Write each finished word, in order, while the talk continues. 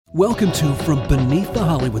Welcome to From Beneath the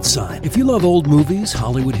Hollywood Sign. If you love old movies,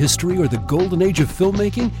 Hollywood history, or the golden age of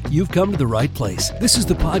filmmaking, you've come to the right place. This is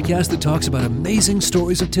the podcast that talks about amazing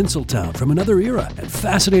stories of Tinseltown from another era and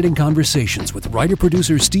fascinating conversations with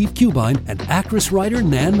writer-producer Steve Cubine and actress-writer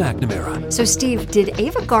Nan McNamara. So, Steve, did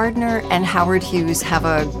Ava Gardner and Howard Hughes have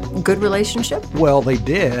a good relationship? Well, they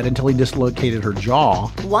did until he dislocated her jaw.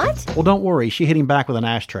 What? Well, don't worry. She hit him back with an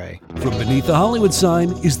ashtray. From Beneath the Hollywood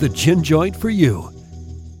Sign is the gin joint for you.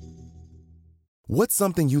 What's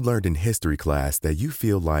something you learned in history class that you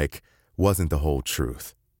feel like wasn't the whole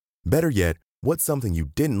truth? Better yet, what's something you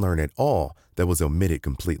didn't learn at all that was omitted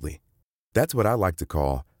completely? That's what I like to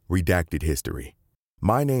call redacted history.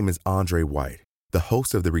 My name is Andre White, the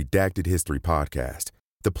host of the Redacted History Podcast,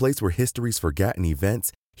 the place where history's forgotten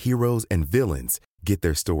events, heroes, and villains get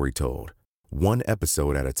their story told, one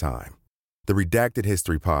episode at a time. The Redacted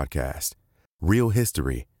History Podcast. Real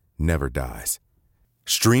history never dies.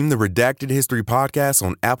 Stream the Redacted History Podcast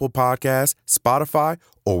on Apple Podcasts, Spotify,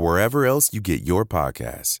 or wherever else you get your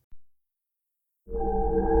podcasts.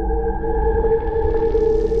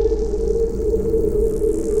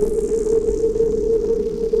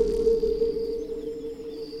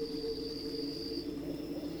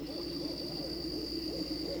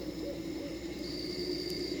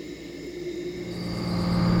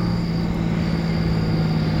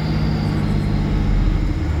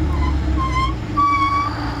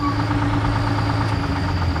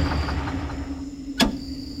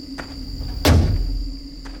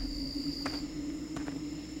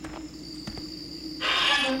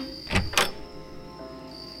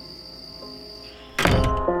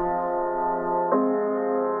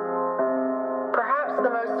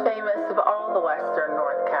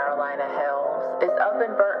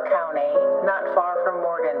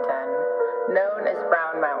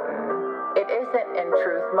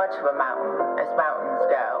 Much of a mountain, as mountains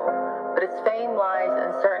go, but its fame lies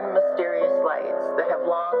in certain mysterious lights that have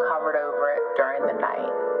long hovered over it during the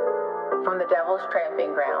night. From The Devil's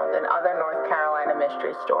Tramping Ground and Other North Carolina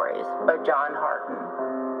Mystery Stories by John Harton.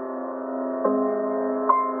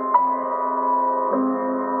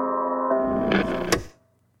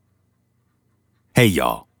 Hey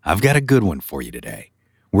y'all, I've got a good one for you today.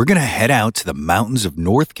 We're going to head out to the mountains of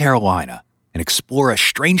North Carolina and explore a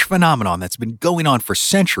strange phenomenon that's been going on for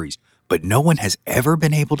centuries, but no one has ever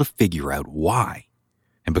been able to figure out why.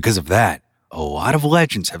 And because of that, a lot of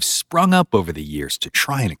legends have sprung up over the years to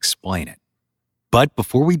try and explain it. But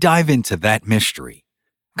before we dive into that mystery,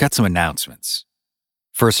 I've got some announcements.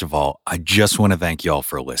 First of all, I just want to thank y'all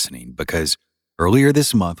for listening because earlier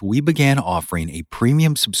this month, we began offering a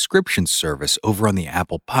premium subscription service over on the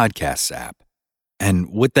Apple Podcasts app. And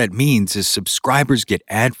what that means is subscribers get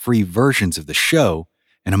ad-free versions of the show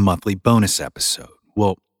and a monthly bonus episode.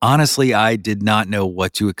 Well, honestly, I did not know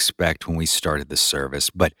what to expect when we started the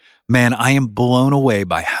service, but man, I am blown away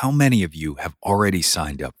by how many of you have already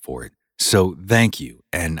signed up for it. So thank you,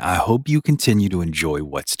 and I hope you continue to enjoy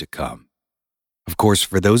what's to come. Of course,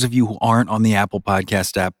 for those of you who aren't on the Apple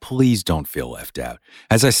Podcast app, please don't feel left out.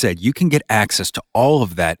 As I said, you can get access to all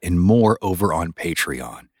of that and more over on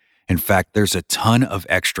Patreon. In fact, there's a ton of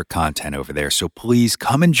extra content over there, so please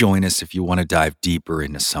come and join us if you want to dive deeper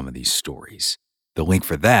into some of these stories. The link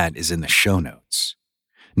for that is in the show notes.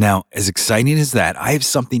 Now, as exciting as that, I have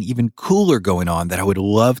something even cooler going on that I would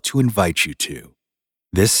love to invite you to.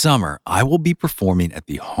 This summer, I will be performing at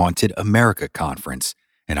the Haunted America Conference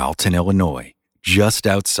in Alton, Illinois, just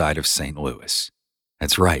outside of St. Louis.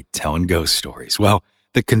 That's right, telling ghost stories. Well,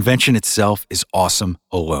 the convention itself is awesome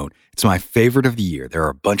alone. It's my favorite of the year. There are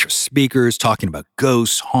a bunch of speakers talking about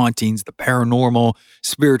ghosts, hauntings, the paranormal,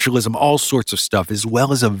 spiritualism, all sorts of stuff, as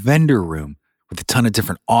well as a vendor room with a ton of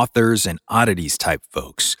different authors and oddities type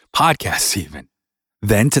folks, podcasts even.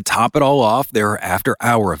 Then to top it all off, there are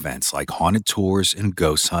after-hour events like haunted tours and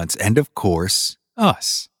ghost hunts, and of course,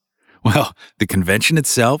 us. Well, the convention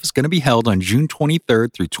itself is going to be held on June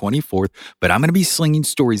 23rd through 24th, but I'm going to be slinging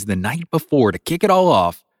stories the night before to kick it all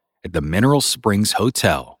off at the Mineral Springs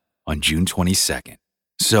Hotel on June 22nd.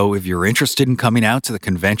 So if you're interested in coming out to the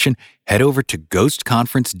convention, head over to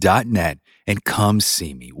ghostconference.net and come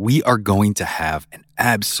see me. We are going to have an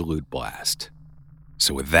absolute blast.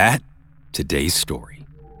 So with that, today's story.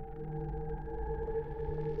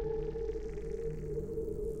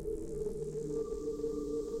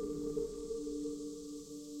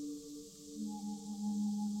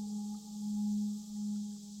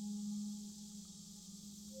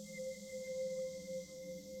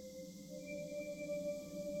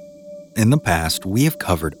 In the past, we have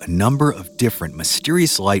covered a number of different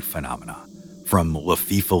mysterious light phenomena, from Le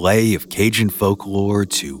Fifoulet of Cajun folklore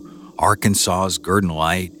to Arkansas's Gurdon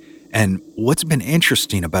Light, And what's been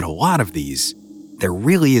interesting about a lot of these, there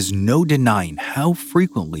really is no denying how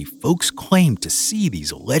frequently folks claim to see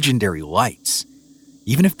these legendary lights,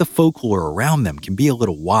 even if the folklore around them can be a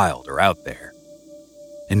little wild or out there.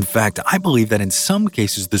 In fact, I believe that in some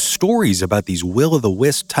cases the stories about these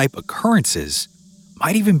will-o'-the-wisp type occurrences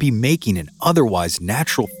might even be making an otherwise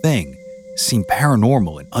natural thing seem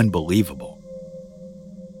paranormal and unbelievable.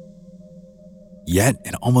 Yet,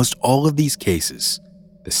 in almost all of these cases,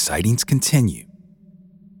 the sightings continue.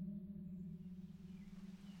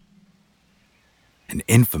 An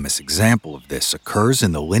infamous example of this occurs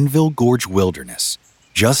in the Linville Gorge Wilderness,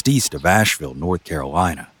 just east of Asheville, North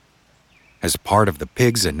Carolina. As part of the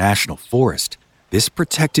Pigsa National Forest, this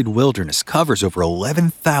protected wilderness covers over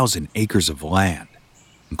 11,000 acres of land,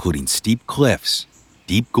 including steep cliffs,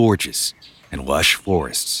 deep gorges, and lush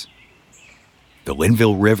forests. The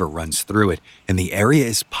Linville River runs through it, and the area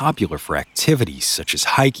is popular for activities such as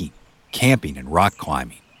hiking, camping, and rock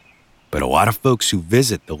climbing. But a lot of folks who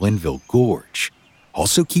visit the Linville Gorge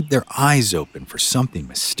also keep their eyes open for something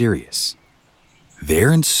mysterious.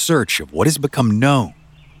 They're in search of what has become known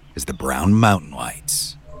as the Brown Mountain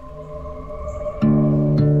Lights.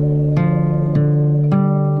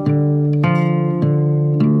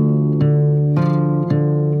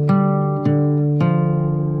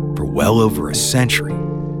 For well over a century,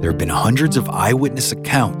 there have been hundreds of eyewitness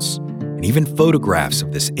accounts and even photographs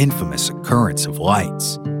of this infamous occurrence of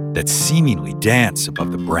lights that seemingly dance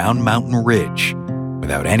above the Brown Mountain Ridge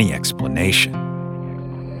without any explanation.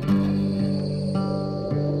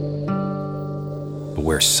 But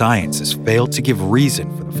where science has failed to give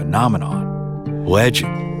reason for the phenomenon,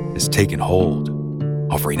 legend has taken hold,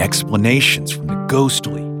 offering explanations from the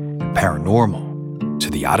ghostly and paranormal to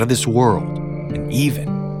the out-of-this-world and even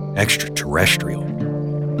extraterrestrial.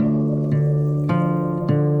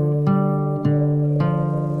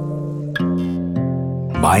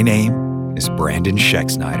 My name is Brandon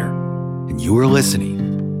Schexnayder, and you are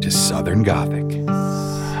listening to Southern Gothic.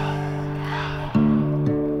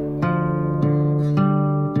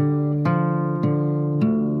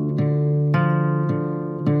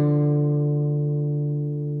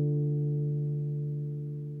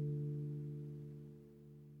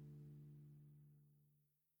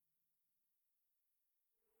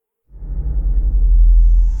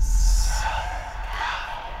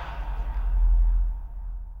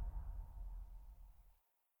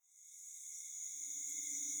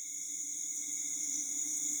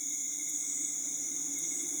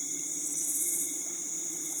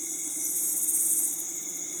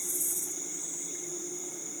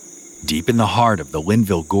 Deep in the heart of the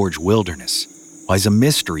Linville Gorge Wilderness lies a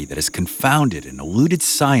mystery that has confounded and eluded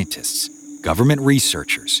scientists, government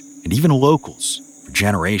researchers, and even locals for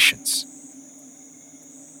generations.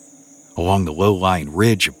 Along the low-lying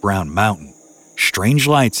ridge of Brown Mountain, strange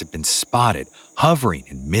lights have been spotted hovering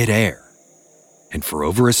in mid-air. And for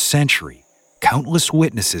over a century, countless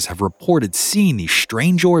witnesses have reported seeing these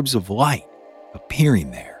strange orbs of light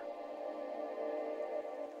appearing there.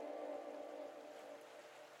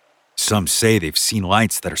 Some say they've seen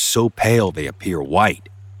lights that are so pale they appear white,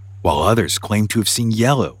 while others claim to have seen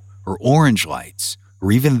yellow or orange lights,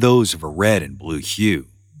 or even those of a red and blue hue.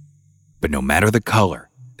 But no matter the color,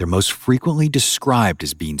 they're most frequently described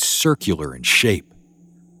as being circular in shape,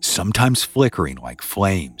 sometimes flickering like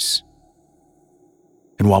flames.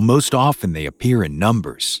 And while most often they appear in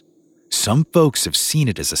numbers, some folks have seen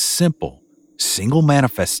it as a simple, single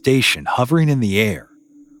manifestation hovering in the air,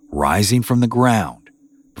 rising from the ground,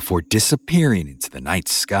 before disappearing into the night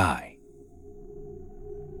sky.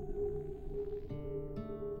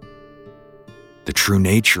 The true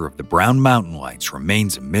nature of the Brown Mountain Lights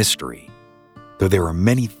remains a mystery, though there are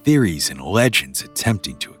many theories and legends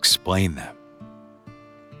attempting to explain them.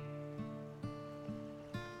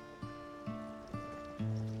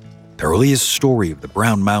 The earliest story of the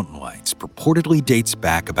Brown Mountain Lights purportedly dates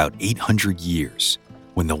back about 800 years,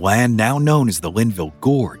 when the land now known as the Linville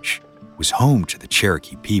Gorge was home to the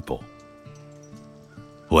Cherokee people.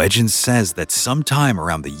 Legend says that sometime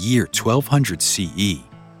around the year 1200 CE,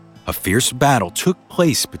 a fierce battle took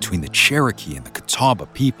place between the Cherokee and the Catawba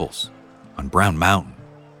peoples on Brown Mountain.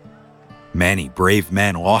 Many brave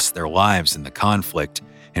men lost their lives in the conflict,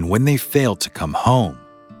 and when they failed to come home,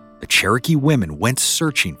 the Cherokee women went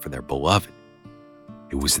searching for their beloved.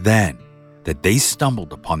 It was then that they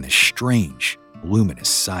stumbled upon this strange, luminous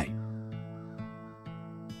sight.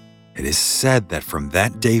 It is said that from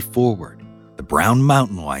that day forward, the Brown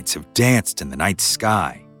Mountain Lights have danced in the night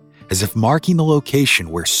sky, as if marking the location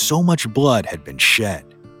where so much blood had been shed,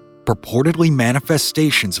 purportedly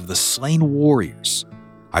manifestations of the slain warriors,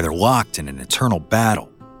 either locked in an eternal battle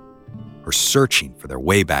or searching for their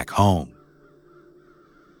way back home.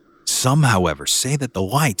 Some, however, say that the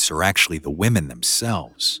lights are actually the women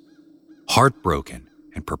themselves, heartbroken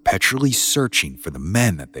and perpetually searching for the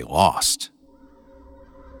men that they lost.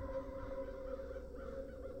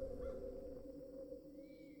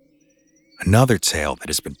 Another tale that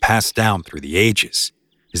has been passed down through the ages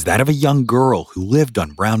is that of a young girl who lived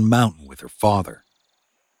on Brown Mountain with her father.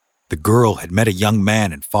 The girl had met a young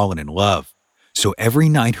man and fallen in love, so every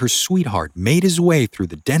night her sweetheart made his way through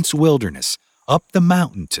the dense wilderness up the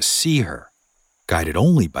mountain to see her, guided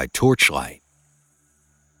only by torchlight.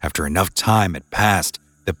 After enough time had passed,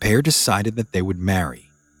 the pair decided that they would marry,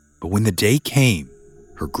 but when the day came,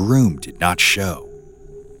 her groom did not show.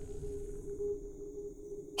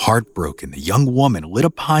 Heartbroken, the young woman lit a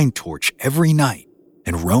pine torch every night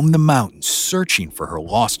and roamed the mountains searching for her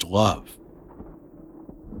lost love.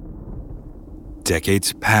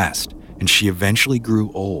 Decades passed, and she eventually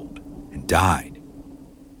grew old and died.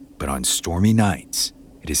 But on stormy nights,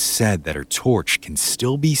 it is said that her torch can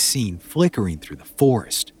still be seen flickering through the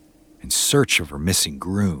forest in search of her missing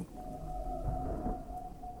groom.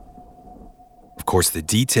 Of course, the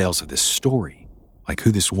details of this story, like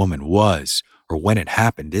who this woman was or when it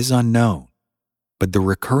happened, is unknown. But the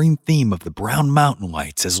recurring theme of the Brown Mountain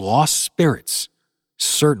Lights as lost spirits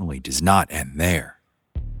certainly does not end there.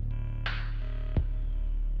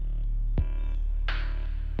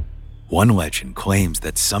 One legend claims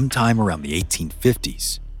that sometime around the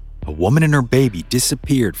 1850s, a woman and her baby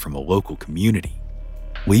disappeared from a local community,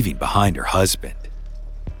 leaving behind her husband.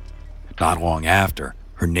 Not long after,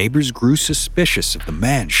 her neighbors grew suspicious of the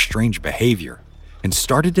man's strange behavior and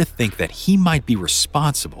started to think that he might be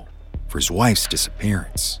responsible for his wife's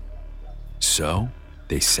disappearance. So,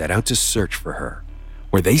 they set out to search for her,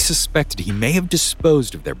 where they suspected he may have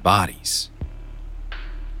disposed of their bodies.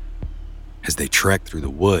 As they trekked through the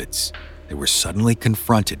woods, they were suddenly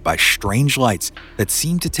confronted by strange lights that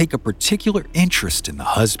seemed to take a particular interest in the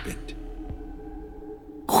husband.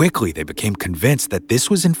 Quickly, they became convinced that this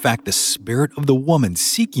was in fact the spirit of the woman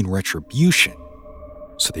seeking retribution.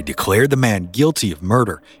 So they declared the man guilty of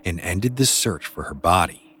murder and ended the search for her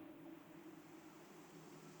body.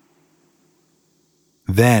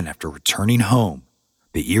 Then, after returning home,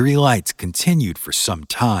 the eerie lights continued for some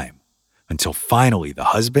time, until finally the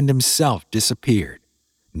husband himself disappeared,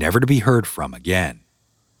 never to be heard from again.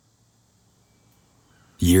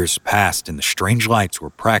 Years passed and the strange lights were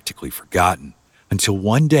practically forgotten, until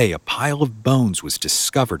one day a pile of bones was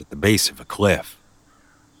discovered at the base of a cliff.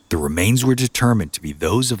 The remains were determined to be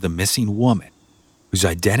those of the missing woman, whose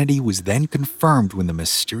identity was then confirmed when the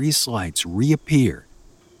mysterious lights reappeared,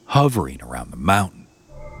 hovering around the mountain.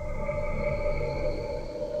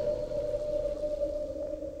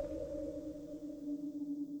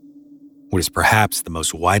 What is perhaps the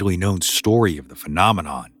most widely known story of the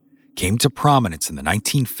phenomenon came to prominence in the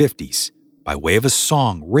 1950s by way of a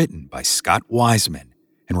song written by Scott Wiseman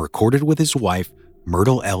and recorded with his wife,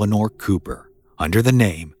 Myrtle Eleanor Cooper, under the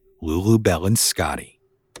name Lulu Bell and Scotty.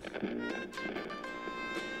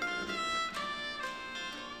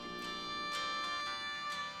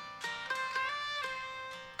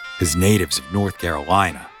 As natives of North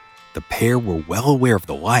Carolina, the pair were well aware of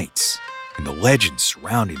the lights and the legends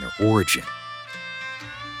surrounding their origin.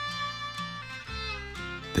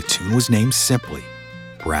 The tune was named simply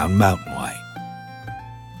Brown Mountain Light.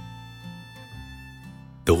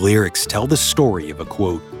 The lyrics tell the story of a,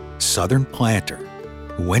 quote, Southern planter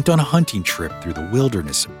who went on a hunting trip through the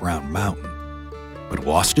wilderness of Brown Mountain, but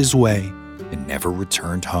lost his way and never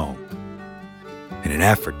returned home. In an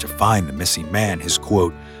effort to find the missing man, his,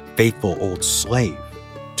 quote, faithful old slave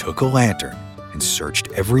took a lantern and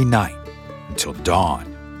searched every night until dawn,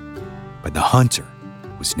 but the hunter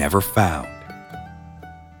was never found.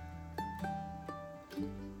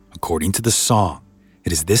 According to the song,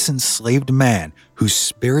 it is this enslaved man whose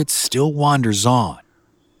spirit still wanders on,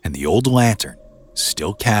 and the old lantern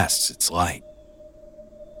still casts its light.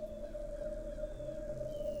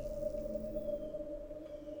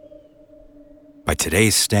 By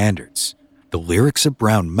today's standards, the lyrics of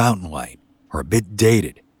Brown Mountain Light are a bit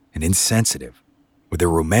dated and insensitive, with their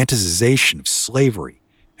romanticization of slavery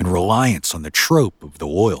and reliance on the trope of the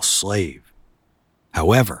loyal slave.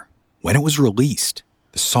 However, when it was released,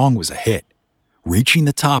 the song was a hit, reaching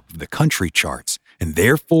the top of the country charts and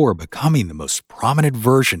therefore becoming the most prominent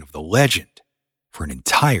version of the legend for an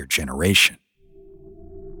entire generation.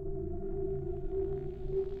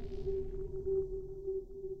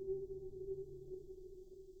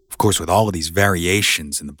 Of course, with all of these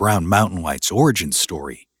variations in the Brown Mountain Light's origin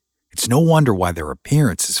story, it's no wonder why their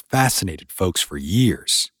appearance has fascinated folks for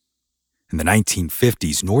years. In the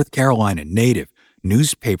 1950s, North Carolina native,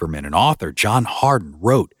 newspaperman, and author John Hardin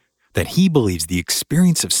wrote that he believes the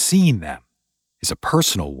experience of seeing them is a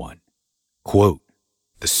personal one. Quote,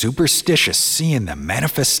 "The superstitious see in them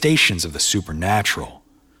manifestations of the supernatural.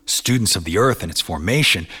 Students of the earth and its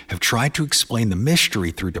formation have tried to explain the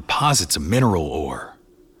mystery through deposits of mineral ore.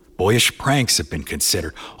 Boyish pranks have been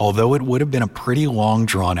considered, although it would have been a pretty long,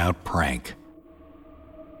 drawn-out prank."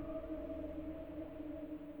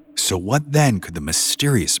 So what then could the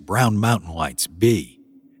mysterious Brown Mountain Lights be,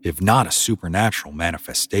 if not a supernatural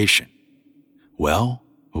manifestation? Well,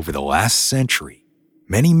 over the last century,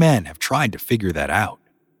 many men have tried to figure that out.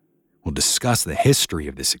 We'll discuss the history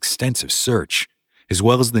of this extensive search, as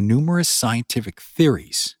well as the numerous scientific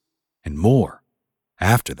theories, and more,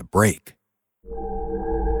 after the break.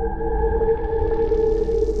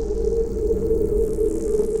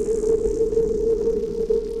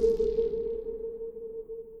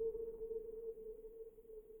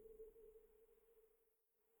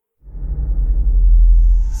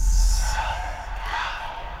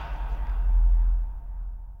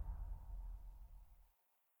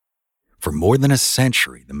 For more than a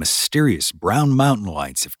century, the mysterious Brown Mountain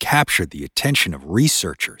Lights have captured the attention of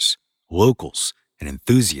researchers, locals, and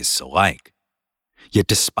enthusiasts alike. Yet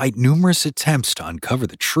despite numerous attempts to uncover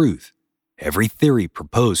the truth, every theory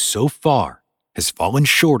proposed so far has fallen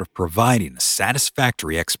short of providing a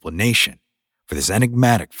satisfactory explanation for this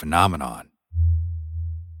enigmatic phenomenon.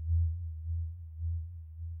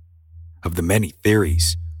 Of the many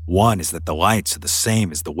theories, one is that the lights are the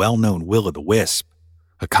same as the well-known will-o'-the-wisp,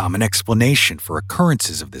 a common explanation for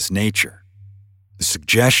occurrences of this nature. The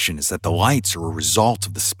suggestion is that the lights are a result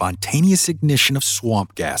of the spontaneous ignition of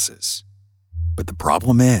swamp gases. But the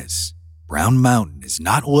problem is, Brown Mountain is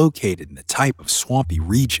not located in the type of swampy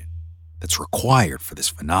region that's required for this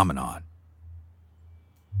phenomenon.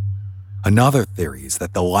 Another theory is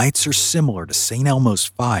that the lights are similar to St. Elmo's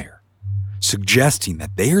fire, suggesting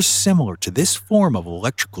that they are similar to this form of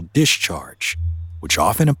electrical discharge, which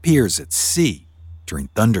often appears at sea during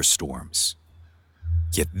thunderstorms.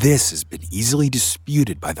 Yet this has been easily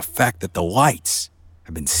disputed by the fact that the lights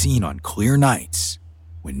have been seen on clear nights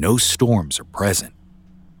when no storms are present.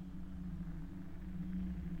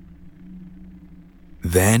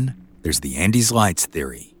 Then there's the Andes Lights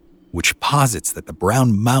theory, which posits that the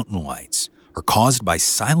Brown Mountain Lights are caused by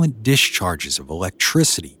silent discharges of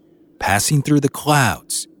electricity passing through the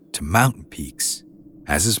clouds to mountain peaks,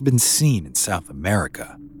 as has been seen in South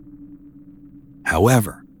America.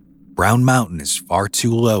 However, Brown Mountain is far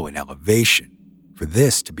too low in elevation for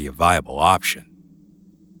this to be a viable option.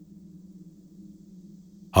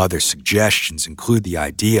 Other suggestions include the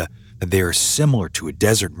idea that they are similar to a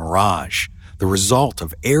desert mirage, the result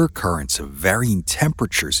of air currents of varying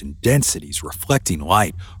temperatures and densities reflecting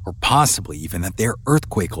light, or possibly even that they are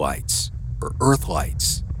earthquake lights, or earth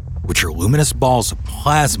lights, which are luminous balls of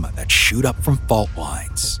plasma that shoot up from fault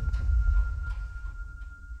lines.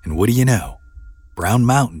 And what do you know? Brown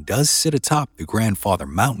Mountain does sit atop the Grandfather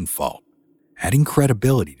Mountain Fault, adding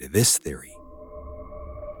credibility to this theory.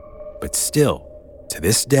 But still, to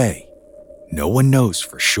this day, no one knows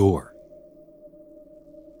for sure.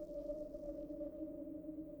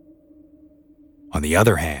 On the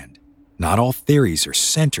other hand, not all theories are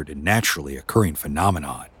centered in naturally occurring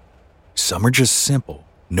phenomenon. Some are just simple,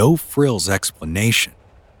 no-frills explanation,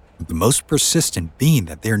 with the most persistent being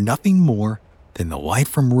that they are nothing more than the light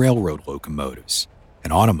from railroad locomotives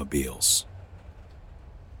and automobiles.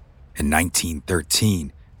 In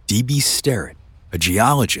 1913, D.B. Sterrett, a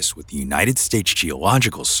geologist with the United States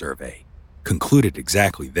Geological Survey, concluded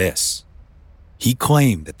exactly this. He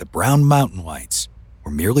claimed that the Brown Mountain Lights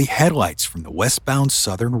were merely headlights from the westbound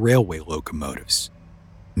Southern Railway locomotives,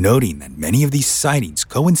 noting that many of these sightings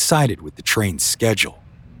coincided with the train's schedule.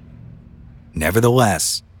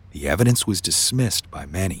 Nevertheless, the evidence was dismissed by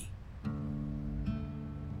many.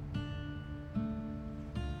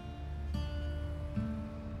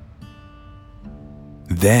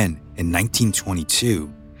 Then, in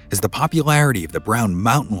 1922, as the popularity of the Brown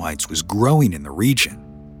Mountain Lights was growing in the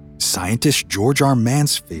region, scientist George R.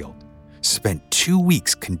 Mansfield spent 2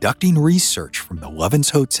 weeks conducting research from the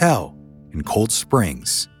Lovins Hotel in Cold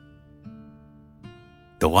Springs.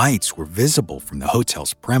 The lights were visible from the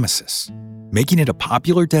hotel's premises, making it a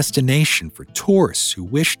popular destination for tourists who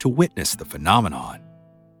wished to witness the phenomenon.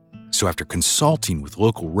 So after consulting with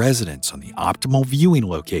local residents on the optimal viewing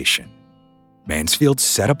location, Mansfield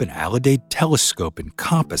set up an Alidade telescope and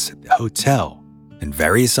compass at the hotel and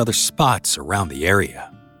various other spots around the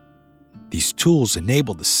area. These tools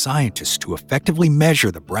enabled the scientists to effectively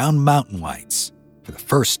measure the Brown Mountain Lights for the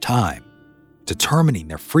first time, determining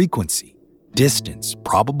their frequency distance,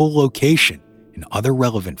 probable location, and other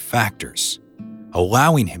relevant factors,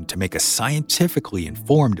 allowing him to make a scientifically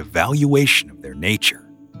informed evaluation of their nature.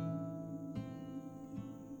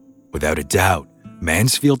 Without a doubt,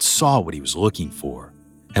 Mansfield saw what he was looking for,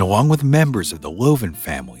 and along with members of the Loven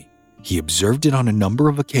family, he observed it on a number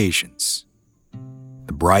of occasions.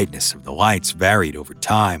 The brightness of the lights varied over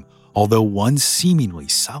time, although one seemingly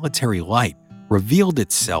solitary light revealed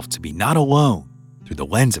itself to be not alone through the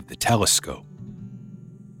lens of the telescope.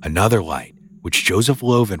 Another light, which Joseph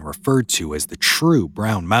Loven referred to as the true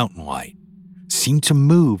Brown Mountain Light, seemed to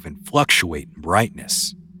move and fluctuate in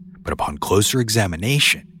brightness, but upon closer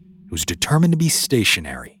examination, it was determined to be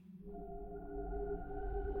stationary.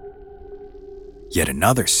 Yet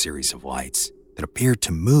another series of lights that appeared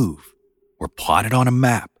to move were plotted on a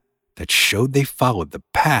map that showed they followed the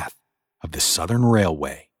path of the Southern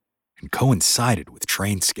Railway and coincided with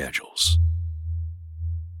train schedules.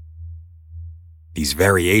 These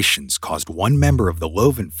variations caused one member of the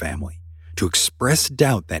Loven family to express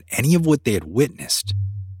doubt that any of what they had witnessed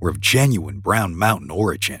were of genuine Brown Mountain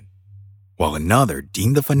origin, while another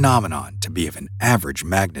deemed the phenomenon to be of an average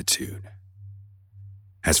magnitude.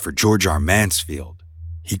 As for George R. Mansfield,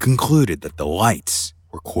 he concluded that the lights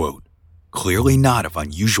were, quote, clearly not of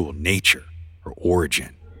unusual nature or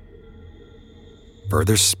origin,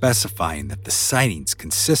 further specifying that the sightings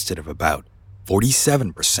consisted of about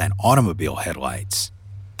 47% automobile headlights,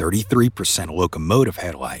 33% locomotive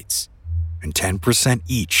headlights, and 10%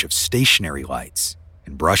 each of stationary lights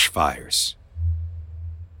and brush fires.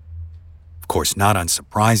 Of course, not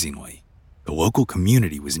unsurprisingly, the local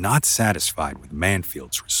community was not satisfied with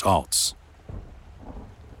Mansfield's results.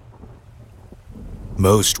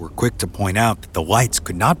 Most were quick to point out that the lights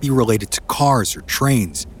could not be related to cars or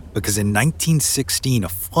trains because in 1916 a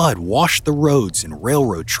flood washed the roads and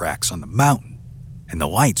railroad tracks on the mountain, and the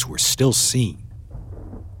lights were still seen.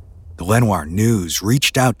 The Lenoir News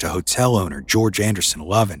reached out to hotel owner George Anderson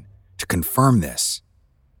Loven to confirm this,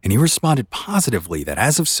 and he responded positively that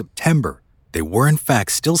as of September, they were in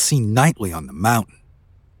fact still seen nightly on the mountain.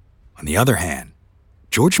 On the other hand,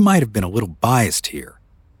 George might have been a little biased here.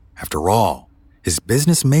 After all, his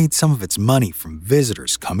business made some of its money from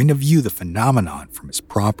visitors coming to view the phenomenon from his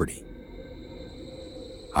property.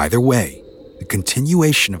 Either way, the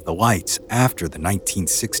continuation of the lights after the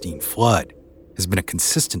 1916 flood has been a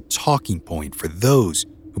consistent talking point for those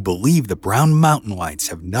who believe the Brown Mountain Lights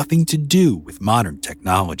have nothing to do with modern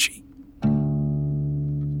technology.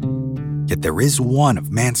 Yet there is one of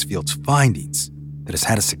Mansfield's findings that has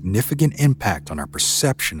had a significant impact on our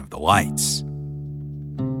perception of the lights.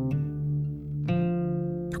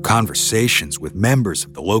 Through conversations with members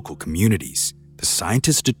of the local communities, the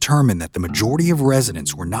scientists determined that the majority of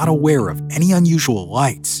residents were not aware of any unusual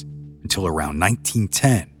lights until around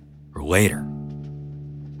 1910 or later.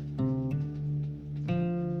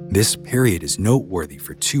 This period is noteworthy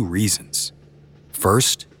for two reasons.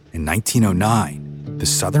 First, in 1909, the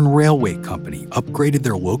Southern Railway Company upgraded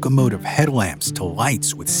their locomotive headlamps to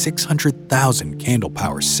lights with 600,000 candle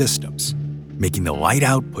power systems, making the light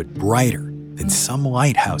output brighter than some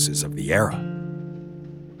lighthouses of the era.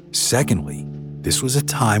 Secondly, this was a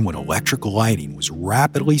time when electric lighting was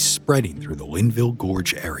rapidly spreading through the Linville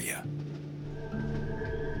Gorge area.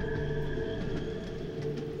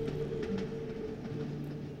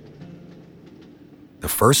 The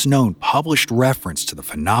first known published reference to the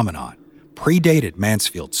phenomenon predated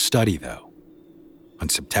Mansfield's study, though. On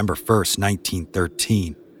September 1,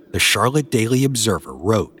 1913, the Charlotte Daily Observer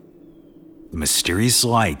wrote, "The mysterious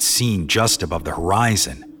light seen just above the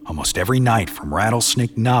horizon almost every night from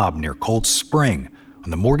Rattlesnake Knob near Cold Spring on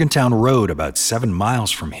the Morgantown Road about 7 miles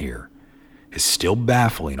from here is still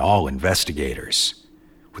baffling all investigators.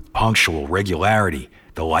 With punctual regularity,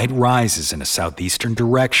 the light rises in a southeastern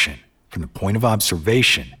direction from the point of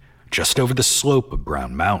observation just over the slope of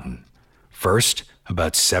Brown Mountain. First,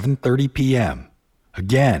 about 7:30 p.m.,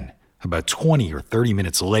 again about 20 or 30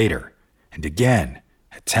 minutes later, and again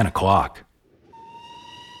at 10 o'clock.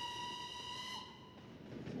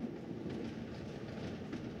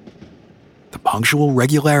 The punctual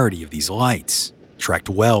regularity of these lights tracked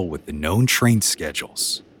well with the known train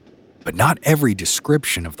schedules. But not every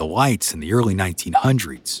description of the lights in the early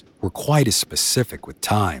 1900s were quite as specific with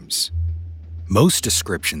times. Most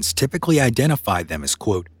descriptions typically identified them as,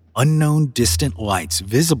 quote, unknown distant lights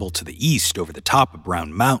visible to the east over the top of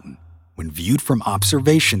Brown Mountain when viewed from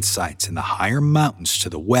observation sites in the higher mountains to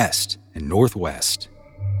the west and northwest.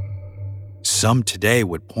 Some today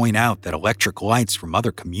would point out that electric lights from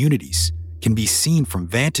other communities can be seen from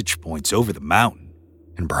vantage points over the mountain,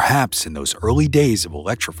 and perhaps in those early days of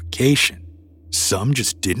electrification, Some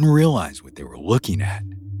just didn't realize what they were looking at.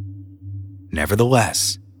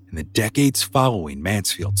 Nevertheless, in the decades following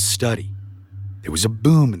Mansfield's study, there was a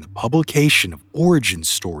boom in the publication of origin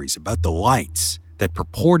stories about the lights that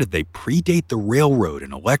purported they predate the railroad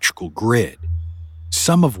and electrical grid,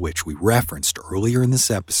 some of which we referenced earlier in this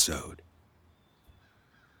episode.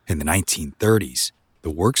 In the 1930s, the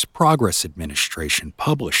Works Progress Administration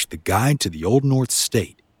published the Guide to the Old North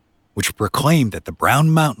State, which proclaimed that the Brown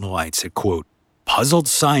Mountain Lights had, quote, puzzled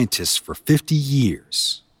scientists for 50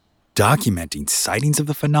 years, documenting sightings of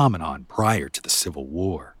the phenomenon prior to the Civil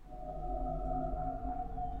War.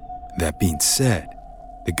 That being said,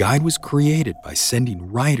 the guide was created by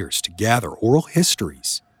sending writers to gather oral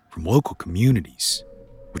histories from local communities,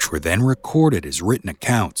 which were then recorded as written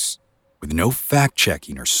accounts with no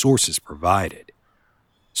fact-checking or sources provided.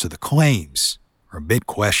 So the claims are a bit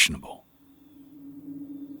questionable.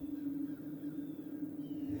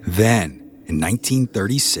 Then, in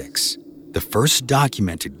 1936, the first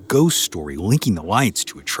documented ghost story linking the lights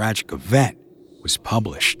to a tragic event was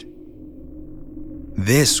published.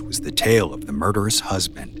 This was the tale of the murderous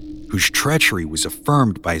husband, whose treachery was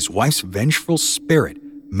affirmed by his wife's vengeful spirit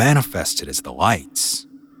manifested as the lights.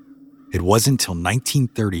 It wasn't until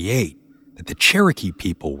 1938 that the Cherokee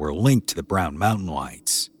people were linked to the Brown Mountain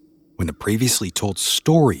Lights, when the previously told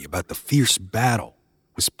story about the fierce battle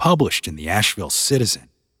was published in the Asheville Citizen.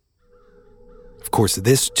 Of course,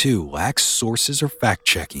 this too lacks sources or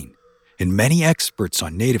fact-checking, and many experts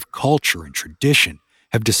on Native culture and tradition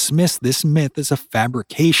have dismissed this myth as a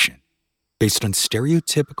fabrication based on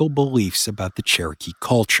stereotypical beliefs about the Cherokee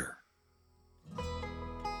culture.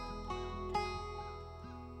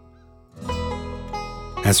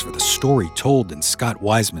 As for the story told in Scott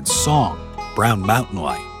Wiseman's song, Brown Mountain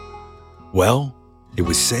Light, well, it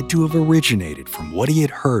was said to have originated from what he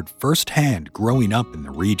had heard firsthand growing up in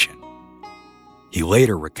the region. He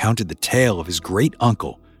later recounted the tale of his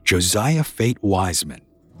great-uncle, Josiah Fate Wiseman,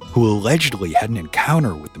 who allegedly had an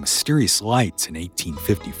encounter with the mysterious lights in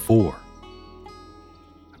 1854.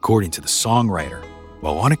 According to the songwriter,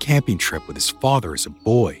 while on a camping trip with his father as a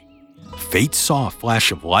boy, Fate saw a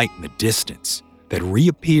flash of light in the distance that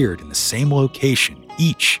reappeared in the same location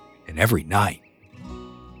each and every night.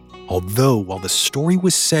 Although, while the story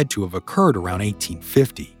was said to have occurred around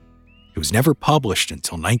 1850, it was never published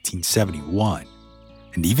until 1971.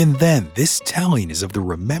 And even then, this telling is of the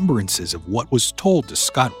remembrances of what was told to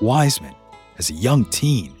Scott Wiseman as a young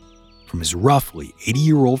teen from his roughly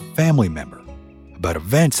 80-year-old family member about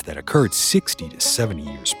events that occurred 60 to 70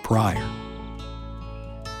 years prior.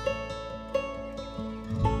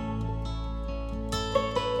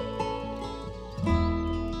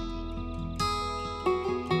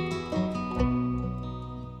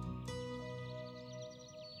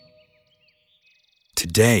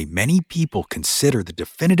 Today, many people consider the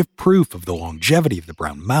definitive proof of the longevity of the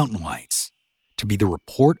Brown Mountain Lights to be the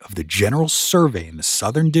report of the General Survey in the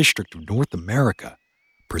Southern District of North America,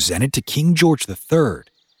 presented to King George III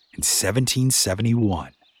in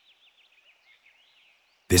 1771.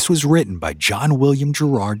 This was written by John William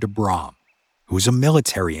Gerard de Brom, who was a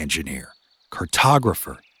military engineer,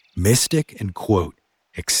 cartographer, mystic, and, quote,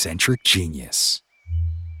 eccentric genius.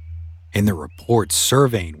 In the report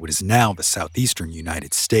surveying what is now the southeastern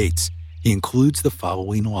United States, he includes the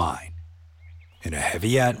following line. In a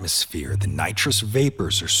heavy atmosphere, the nitrous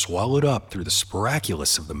vapors are swallowed up through the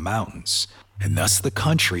spiraculus of the mountains, and thus the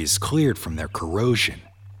country is cleared from their corrosion.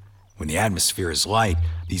 When the atmosphere is light,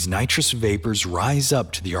 these nitrous vapors rise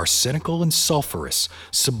up to the arsenical and sulfurous,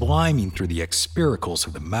 subliming through the expiracles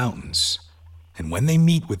of the mountains. And when they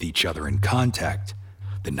meet with each other in contact,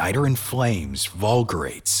 the niter inflames,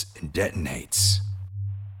 fulgurates, and detonates.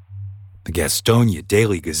 The Gastonia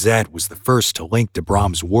Daily Gazette was the first to link de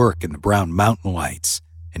Brom's work in the Brown Mountain Lights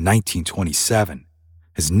in 1927,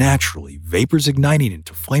 as naturally vapors igniting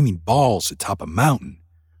into flaming balls atop a mountain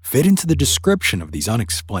fit into the description of these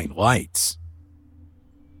unexplained lights.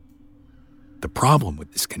 The problem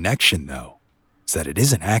with this connection, though, is that it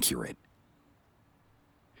isn't accurate.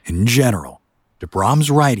 In general, de Brom's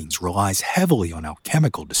writings relies heavily on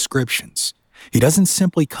alchemical descriptions. He doesn't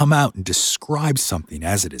simply come out and describe something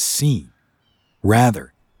as it is seen.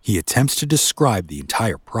 Rather, he attempts to describe the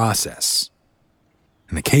entire process.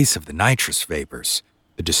 In the case of the nitrous vapors,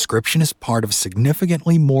 the description is part of a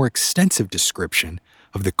significantly more extensive description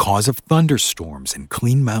of the cause of thunderstorms and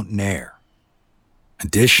clean mountain air.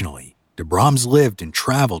 Additionally, de Brom's lived and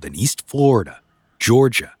traveled in East Florida,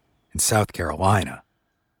 Georgia, and South Carolina.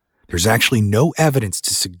 There's actually no evidence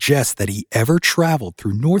to suggest that he ever traveled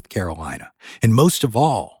through North Carolina, and most of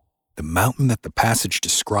all, the mountain that the passage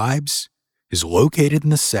describes is located in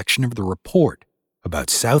the section of the report about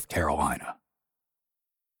South Carolina.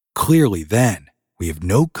 Clearly, then, we have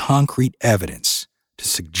no concrete evidence to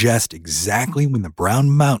suggest exactly when the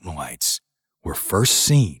Brown Mountain Lights were first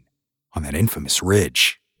seen on that infamous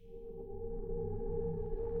ridge.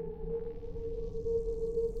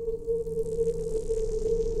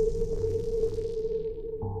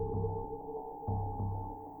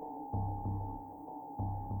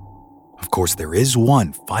 Of course, there is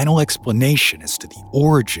one final explanation as to the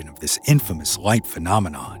origin of this infamous light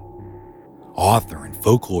phenomenon. Author and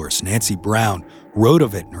folklorist Nancy Brown wrote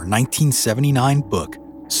of it in her 1979 book,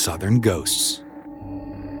 Southern Ghosts.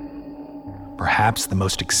 Perhaps the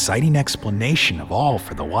most exciting explanation of all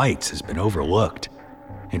for the lights has been overlooked.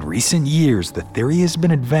 In recent years, the theory has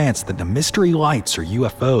been advanced that the mystery lights are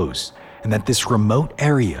UFOs, and that this remote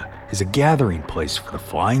area is a gathering place for the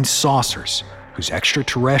flying saucers whose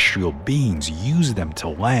extraterrestrial beings use them to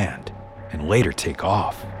land and later take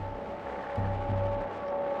off.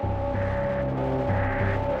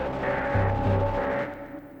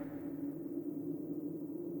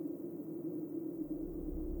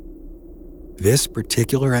 This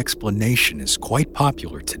particular explanation is quite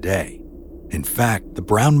popular today. In fact, the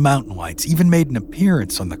Brown Mountain Lights even made an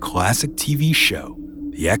appearance on the classic TV show,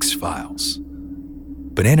 The X-Files.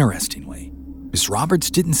 But interestingly, Ms. Roberts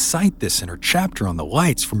didn't cite this in her chapter on the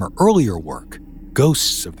lights from her earlier work,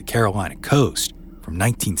 Ghosts of the Carolina Coast, from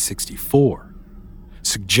 1964,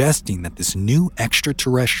 suggesting that this new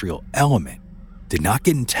extraterrestrial element did not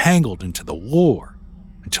get entangled into the lore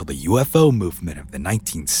until the UFO movement of the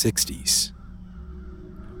 1960s.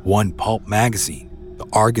 One pulp magazine, The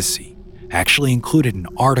Argosy, actually included an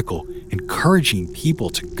article encouraging people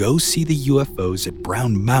to go see the UFOs at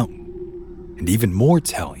Brown Mountain. And even more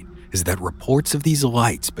telling is that reports of these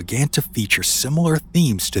lights began to feature similar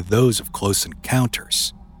themes to those of Close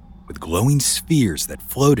Encounters, with glowing spheres that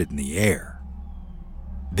floated in the air.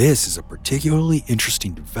 This is a particularly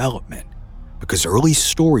interesting development because early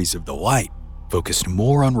stories of the light focused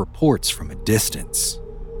more on reports from a distance.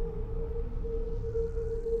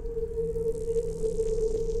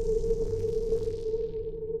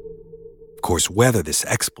 Of course, whether this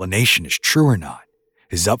explanation is true or not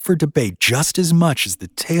is up for debate just as much as the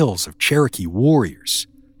tales of Cherokee warriors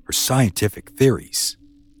or scientific theories.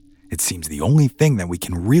 It seems the only thing that we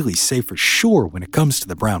can really say for sure when it comes to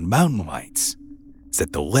the Brown Mountain Lights is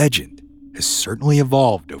that the legend has certainly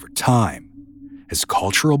evolved over time as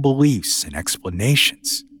cultural beliefs and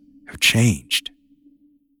explanations have changed.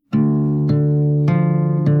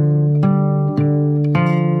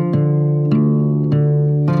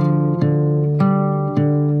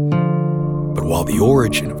 While the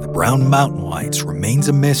origin of the Brown Mountain Lights remains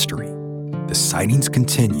a mystery, the sightings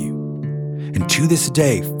continue. And to this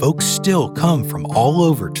day, folks still come from all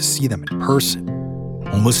over to see them in person,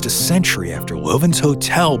 almost a century after Lovin's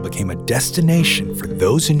Hotel became a destination for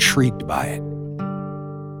those intrigued by it.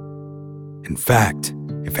 In fact,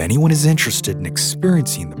 if anyone is interested in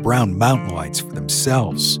experiencing the Brown Mountain Lights for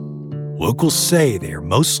themselves, locals say they are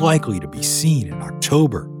most likely to be seen in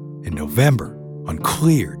October and November on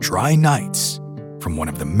clear, dry nights from one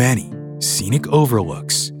of the many scenic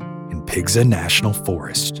overlooks in Pigsa National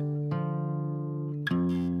Forest.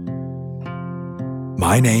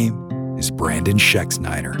 My name is Brandon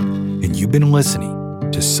Schexnayder, and you've been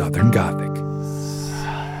listening to Southern Gothic.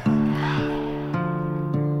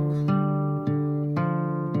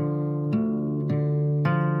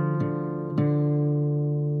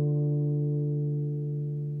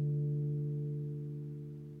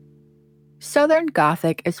 Southern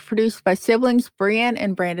Gothic is produced by siblings Brianne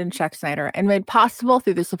and Brandon Schexnayder and made possible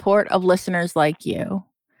through the support of listeners like you.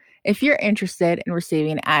 If you're interested in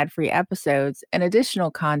receiving ad-free episodes and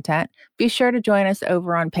additional content, be sure to join us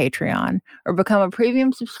over on Patreon or become a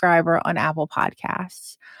premium subscriber on Apple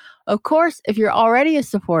Podcasts. Of course, if you're already a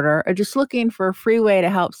supporter or just looking for a free way to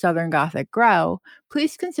help Southern Gothic grow,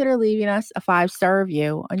 please consider leaving us a 5-star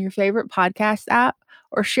review on your favorite podcast app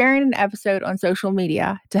or sharing an episode on social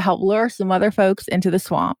media to help lure some other folks into the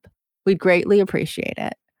swamp. We'd greatly appreciate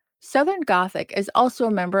it. Southern Gothic is also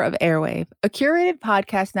a member of Airwave, a curated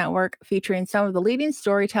podcast network featuring some of the leading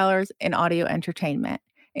storytellers in audio entertainment,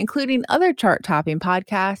 including other chart-topping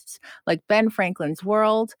podcasts like Ben Franklin's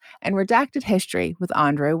World and Redacted History with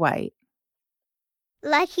Andre White.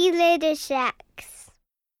 Lucky Little Shacks.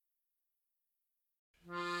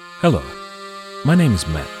 Hello, my name is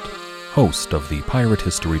Matt, host of the Pirate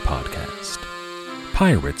History Podcast.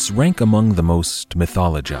 Pirates rank among the most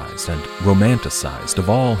mythologized and romanticized of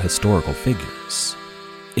all historical figures.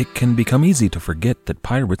 It can become easy to forget that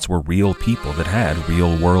pirates were real people that had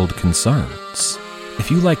real-world concerns. If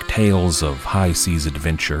you like tales of high seas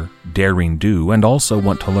adventure, daring do, and also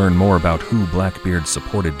want to learn more about who Blackbeard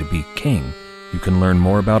supported to be king, you can learn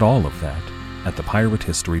more about all of that at the Pirate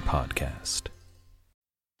History Podcast.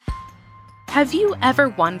 Have you ever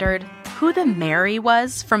wondered who the Mary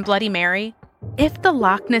was from Bloody Mary? If the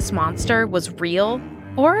Loch Ness Monster was real,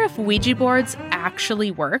 or if Ouija boards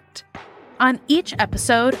actually worked? On each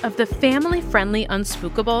episode of the family-friendly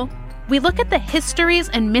Unspookable, we look at the histories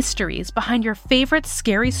and mysteries behind your favorite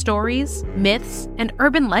scary stories, myths, and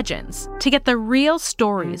urban legends to get the real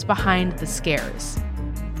stories behind the scares.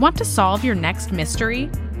 Want to solve your next mystery?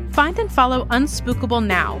 Find and follow Unspookable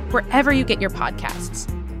now wherever you get your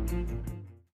podcasts.